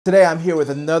Today I'm here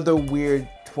with another weird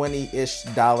 $20-ish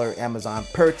Amazon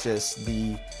purchase,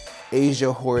 the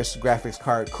Asiahorse graphics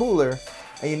card cooler.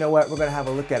 And you know what? We're gonna have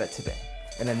a look at it today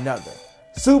in another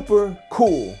super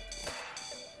cool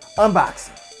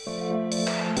unboxing.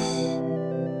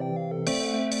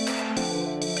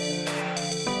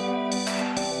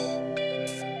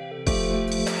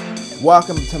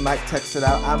 Welcome to Mike Techs It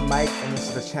Out. I'm Mike, and this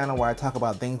is the channel where I talk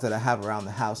about things that I have around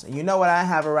the house. And you know what I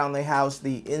have around the house?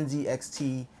 The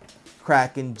NZXT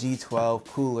Kraken G12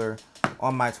 cooler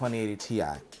on my 2080 Ti.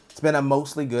 It's been a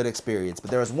mostly good experience, but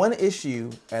there was one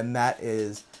issue, and that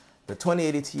is the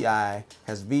 2080 Ti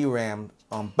has VRAM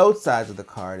on both sides of the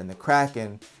card, and the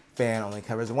Kraken fan only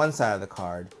covers one side of the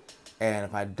card. And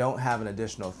if I don't have an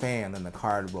additional fan, then the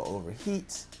card will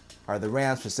overheat, or the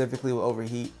RAM specifically will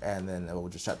overheat, and then it will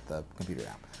just shut the computer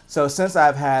down. So since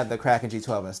I've had the Kraken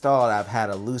G12 installed, I've had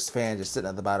a loose fan just sitting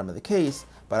at the bottom of the case,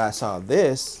 but I saw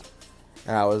this,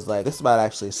 and I was like, this might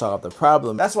actually solve the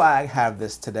problem. That's why I have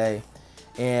this today.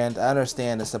 And I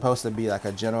understand it's supposed to be like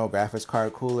a general graphics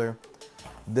card cooler.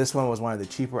 This one was one of the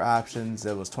cheaper options.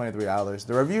 It was $23.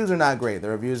 The reviews are not great. The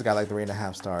reviews got like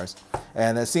 3.5 stars.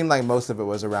 And it seemed like most of it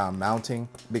was around mounting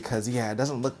because, yeah, it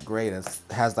doesn't look great. It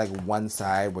has like one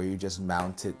side where you just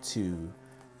mount it to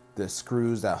the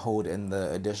screws that hold in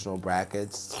the additional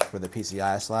brackets for the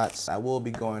PCI slots. I will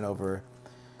be going over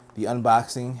the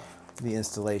unboxing, the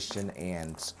installation,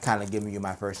 and kind of giving you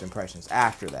my first impressions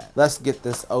after that. Let's get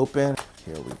this open.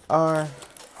 Here we are.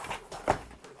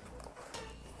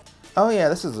 Oh yeah,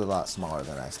 this is a lot smaller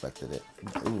than I expected it.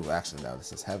 Ooh, actually no,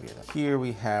 this is heavier. Here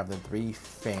we have the 3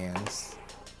 fans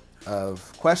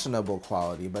of questionable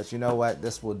quality, but you know what?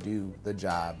 This will do the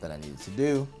job that I needed to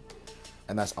do.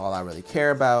 And that's all I really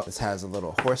care about. This has a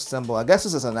little horse symbol. I guess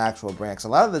this is an actual brand, because a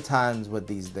lot of the times with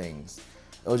these things,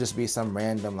 it'll just be some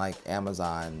random like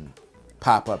Amazon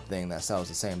pop-up thing that sells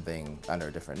the same thing under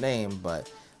a different name,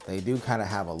 but they do kind of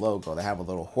have a logo. They have a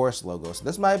little horse logo, so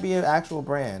this might be an actual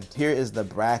brand. Here is the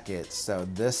bracket. So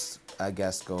this, I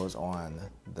guess, goes on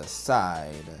the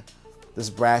side. This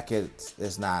bracket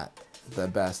is not the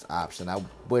best option. I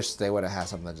wish they would have had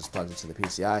something that just plugs into the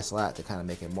PCI slot to kind of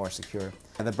make it more secure.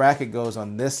 And the bracket goes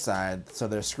on this side, so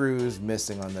there's screws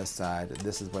missing on this side.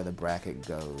 This is where the bracket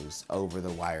goes over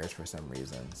the wires for some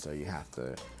reason. So you have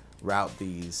to route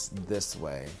these this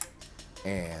way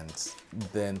and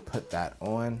then put that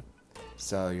on.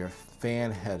 So your fan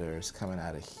header is coming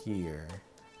out of here.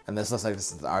 And this looks like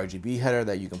this is the RGB header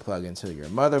that you can plug into your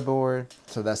motherboard.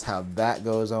 So that's how that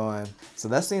goes on. So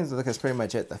that seems like it's pretty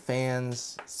much it. The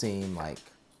fans seem like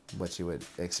what you would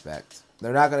expect.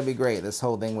 They're not gonna be great. This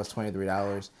whole thing was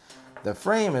 $23. The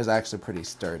frame is actually pretty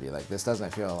sturdy. Like, this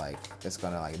doesn't feel like it's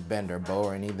gonna like bend or bow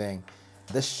or anything.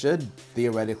 This should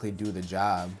theoretically do the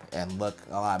job and look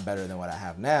a lot better than what I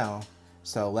have now.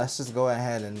 So let's just go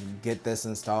ahead and get this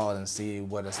installed and see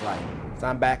what it's like. So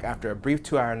I'm back after a brief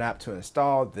 2-hour nap to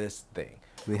install this thing.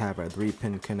 We have our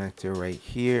 3-pin connector right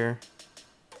here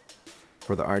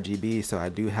for the RGB. So I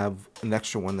do have an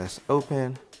extra one that's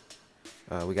open.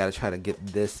 We got to try to get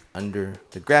this under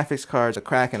the graphics card. The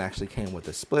Kraken actually came with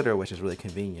a splitter, which is really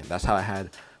convenient. That's how I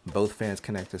had both fans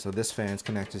connected. So this fan's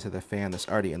connected to the fan that's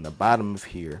already in the bottom of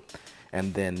here.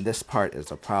 And then this part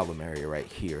is a problem area right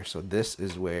here. So this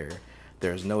is where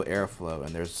there's no airflow,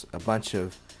 and there's a bunch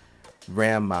of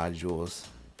RAM modules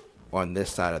on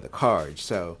this side of the card.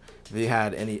 So if you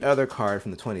had any other card from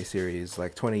the 20 series,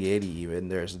 like 2080 even,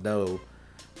 there's no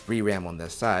VRAM on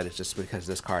this side. It's just because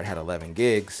this card had 11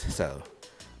 gigs, so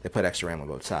they put extra RAM on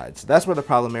both sides. So that's where the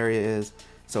problem area is.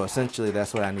 So essentially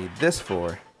that's what I need this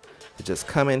for, to just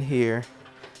come in here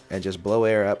and just blow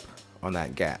air up on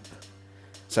that gap.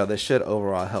 So this should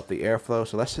overall help the airflow.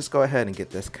 So let's just go ahead and get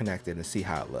this connected and see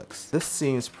how it looks. This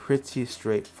seems pretty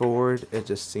straightforward. It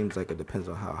just seems like it depends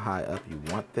on how high up you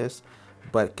want this.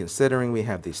 But considering we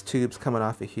have these tubes coming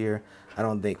off of here, I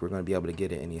don't think we're going to be able to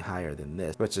get it any higher than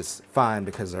this, which is fine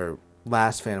because our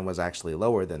last fan was actually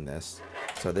lower than this.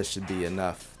 So this should be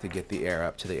enough to get the air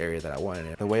up to the area that I wanted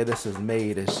it. The way this is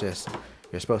made is just,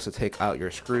 you're supposed to take out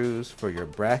your screws for your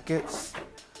brackets.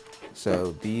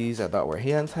 So these I thought were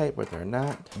hand tight, but they're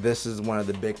not. This is one of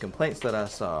the big complaints that I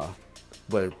saw,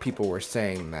 where people were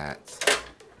saying that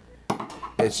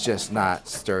it's just not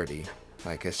sturdy.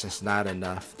 Like, it's just not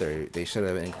enough. They should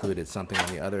have included something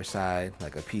on the other side,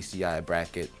 like a PCI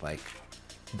bracket, like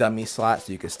dummy slot,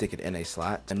 so you could stick it in a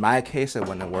slot. In my case, it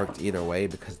wouldn't have worked either way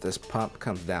because this pump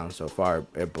comes down so far,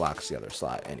 it blocks the other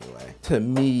slot anyway. To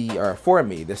me, or for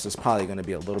me, this is probably going to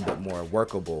be a little bit more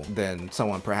workable than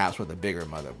someone perhaps with a bigger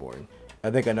motherboard. I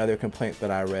think another complaint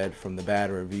that I read from the bad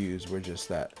reviews were just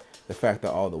that the fact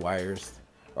that all the wires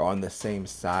are on the same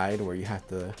side where you have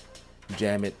to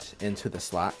jam it into the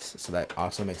slots, so that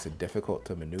also makes it difficult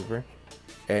to maneuver.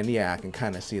 And yeah, I can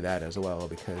kind of see that as well,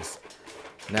 because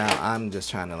now I'm just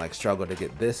trying to like struggle to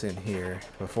get this in here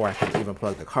before I can even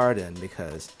plug the card in,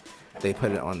 because they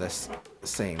put it on this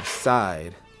same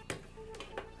side,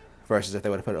 versus if they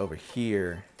would have put it over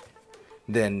here,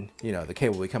 then, you know, the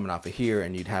cable would be coming off of here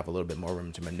and you'd have a little bit more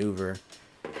room to maneuver.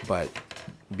 But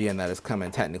being that it's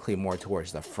coming technically more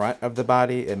towards the front of the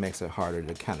body, it makes it harder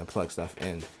to kind of plug stuff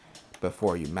in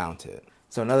before you mount it.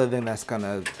 So another thing that's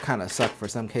gonna kind of suck for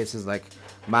some cases, like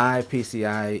my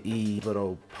PCIe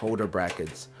little holder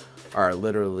brackets are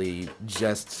literally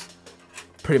just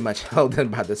pretty much held in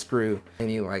by the screw.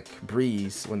 Any like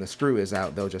breeze, when the screw is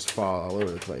out, they'll just fall all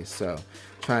over the place. So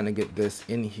trying to get this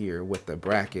in here with the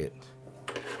bracket,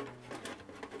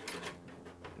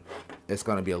 it's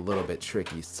gonna be a little bit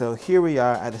tricky. So here we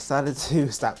are. I decided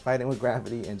to stop fighting with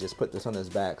gravity and just put this on his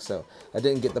back. So I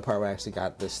didn't get the part where I actually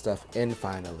got this stuff in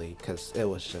finally, because it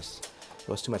was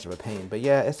too much of a pain. But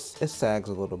yeah, it sags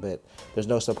a little bit. There's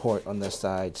no support on this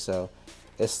side, so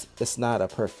it's not a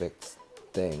perfect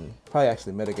thing. Probably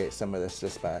actually mitigate some of this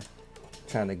just by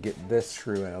trying to get this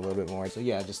screw in a little bit more. So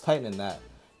yeah, just tightening that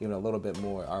even a little bit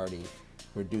more already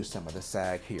reduce some of the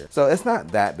sag here. So it's not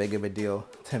that big of a deal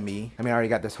to me. I mean, I already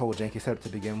got this whole janky setup to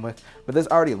begin with, but this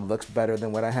already looks better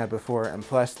than what I had before. And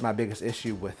plus, my biggest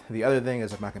issue with the other thing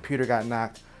is if my computer got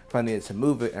knocked, if I needed to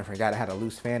move it and forgot I had a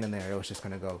loose fan in there, it was just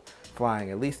gonna go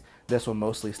flying. At least this will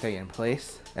mostly stay in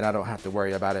place and I don't have to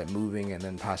worry about it moving and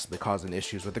then possibly causing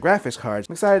issues with the graphics cards.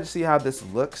 I'm excited to see how this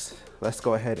looks. Let's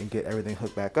go ahead and get everything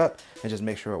hooked back up and just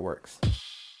make sure it works.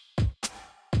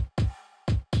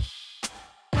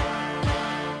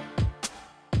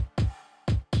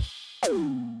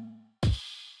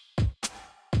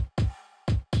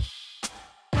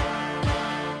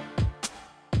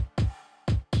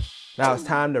 Now it's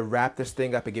time to wrap this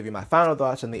thing up and give you my final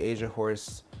thoughts on the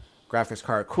Asiahorse graphics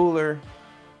card cooler.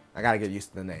 I gotta get used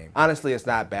to the name. Honestly, it's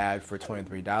not bad for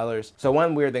 $23. So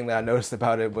one weird thing that I noticed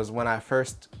about it was when I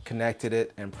first connected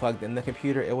it and plugged in the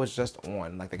computer, it was just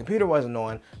on. Like the computer wasn't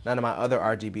on, none of my other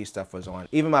RGB stuff was on.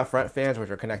 Even my front fans,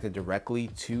 which are connected directly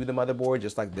to the motherboard,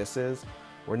 just like this is,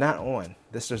 were not on.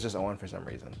 This was just on for some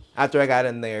reason. After I got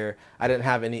in there, I didn't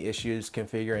have any issues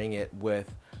configuring it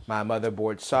with my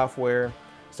motherboard software.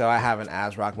 So I have an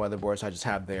ASRock motherboard, so I just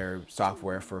have their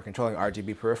software for controlling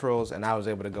RGB peripherals, and I was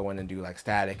able to go in and do like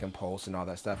static and pulse and all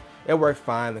that stuff. It worked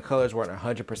fine. The colors weren't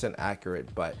 100%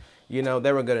 accurate, but you know,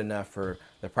 they were good enough for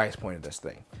the price point of this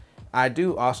thing. I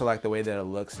do also like the way that it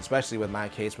looks, especially with my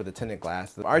case with the tinted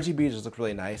glass. The RGB just look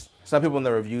really nice. Some people in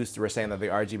the reviews were saying that the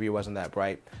RGB wasn't that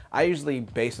bright. I usually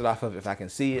base it off of if I can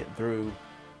see it through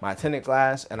my tinted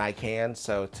glass, and I can.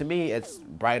 So to me, it's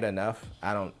bright enough.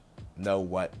 I don't know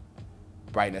what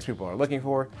brightness people are looking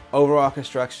for. Overall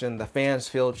construction, the fans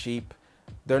feel cheap.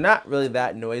 They're not really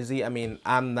that noisy. I mean,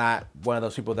 I'm not one of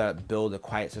those people that build a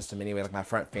quiet system anyway. Like my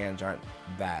front fans aren't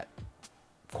that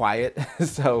quiet.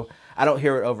 So I don't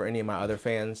hear it over any of my other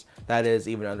fans. That is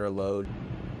even under load.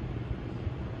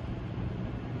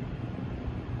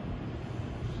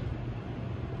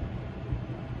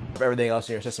 If everything else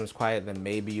in your system is quiet, then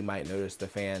maybe you might notice the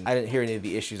fan. I didn't hear any of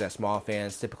the issues that small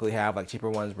fans typically have, like cheaper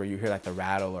ones where you hear like the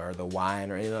rattle or the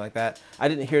whine or anything like that. I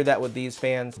didn't hear that with these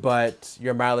fans, but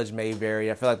your mileage may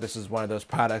vary. I feel like this is one of those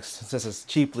products, since it's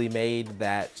cheaply made,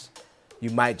 that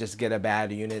you might just get a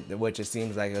bad unit, which it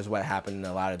seems like is what happened in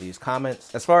a lot of these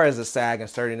comments. As far as the sag and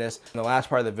sturdiness, in the last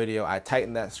part of the video, I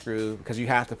tightened that screw because you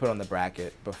have to put on the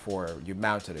bracket before you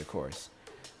mount it, of course.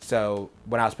 So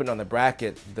when I was putting on the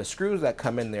bracket, the screws that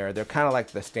come in there, they're kind of like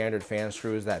the standard fan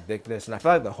screws, that thickness, and I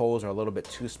feel like the holes are a little bit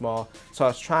too small. So I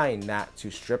was trying not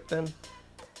to strip them.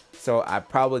 So I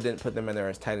probably didn't put them in there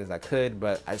as tight as I could,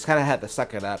 but I just kind of had to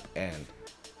suck it up and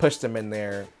push them in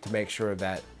there to make sure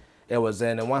that it was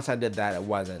in. And once I did that, it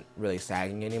wasn't really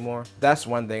sagging anymore. That's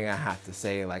one thing I have to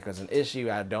say, like as an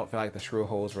issue, I don't feel like the screw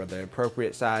holes were the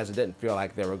appropriate size. It didn't feel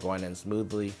like they were going in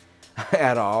smoothly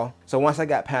at all. So once I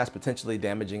got past potentially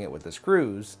damaging it with the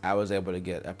screws, I was able to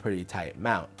get a pretty tight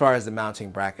mount. As far as the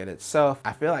mounting bracket itself,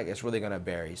 I feel like it's really gonna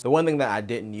vary. The one thing that I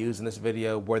didn't use in this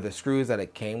video were the screws that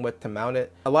it came with to mount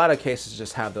it. A lot of cases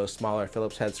just have those smaller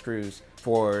Phillips head screws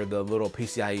for the little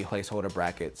PCIe placeholder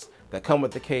brackets that come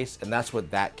with the case, and that's what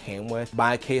that came with.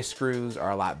 My case screws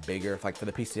are a lot bigger, like for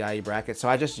the PCIe bracket, so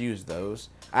I just used those.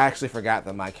 I actually forgot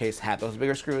that my case had those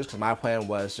bigger screws because my plan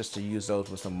was just to use those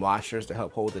with some washers to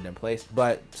help hold it in place.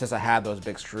 But since I had those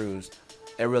big screws,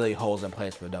 it really holds in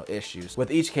place with no issues.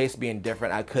 With each case being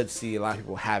different, I could see a lot of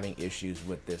people having issues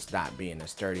with this not being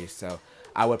as sturdy. So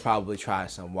I would probably try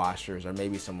some washers or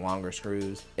maybe some longer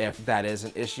screws if that is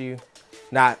an issue.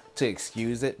 Not to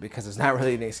excuse it, because it's not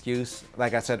really an excuse.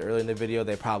 Like I said earlier in the video,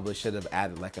 they probably should have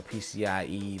added like a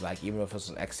PCIe, like even if it was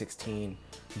an X16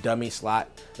 dummy slot.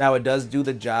 Now it does do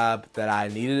the job that I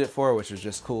needed it for, which was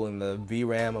just cooling the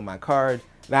VRAM on my card.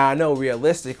 Now I know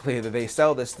realistically that they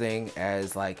sell this thing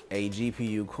as like a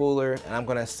GPU cooler, and I'm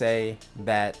gonna say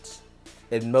that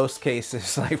in most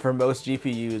cases, like for most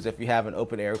GPUs, if you have an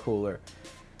open air cooler,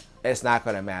 it's not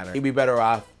gonna matter. You'd be better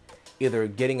off either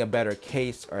getting a better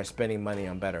case or spending money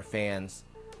on better fans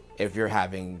if you're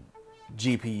having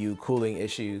GPU cooling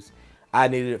issues. I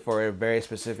needed it for a very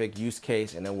specific use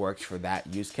case, and it works for that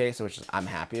use case, which I'm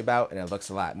happy about, and it looks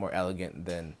a lot more elegant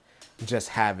than just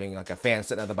having like a fan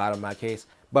sitting at the bottom of my case.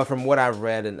 But from what I've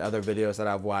read in other videos that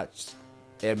I've watched,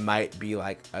 it might be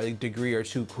like a degree or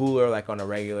two cooler, like on a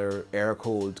regular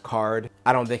air-cooled card.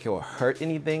 I don't think it will hurt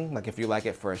anything. Like if you like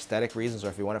it for aesthetic reasons, or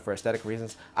if you want it for aesthetic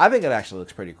reasons, I think it actually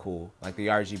looks pretty cool. Like the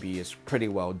RGB is pretty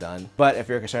well done. But if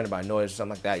you're concerned about noise or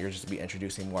something like that, you're just be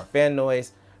introducing more fan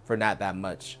noise for not that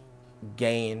much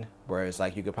gain. Whereas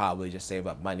like you could probably just save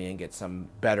up money and get some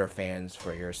better fans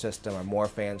for your system, or more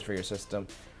fans for your system,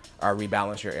 or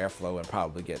rebalance your airflow and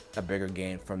probably get a bigger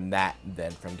gain from that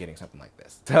than from getting something like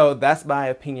this. So that's my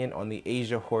opinion on the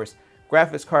Asiahorse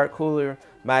graphics card cooler.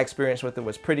 My experience with it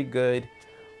was pretty good.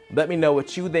 Let me know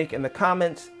what you think in the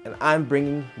comments, and I'm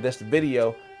bringing this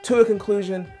video to a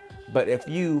conclusion. But if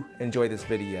you enjoyed this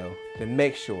video, then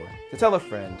make sure to tell a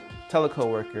friend, tell a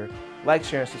coworker, like,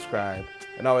 share, and subscribe,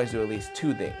 and always do at least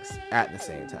 2 things at the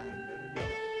same time.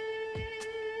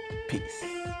 Peace.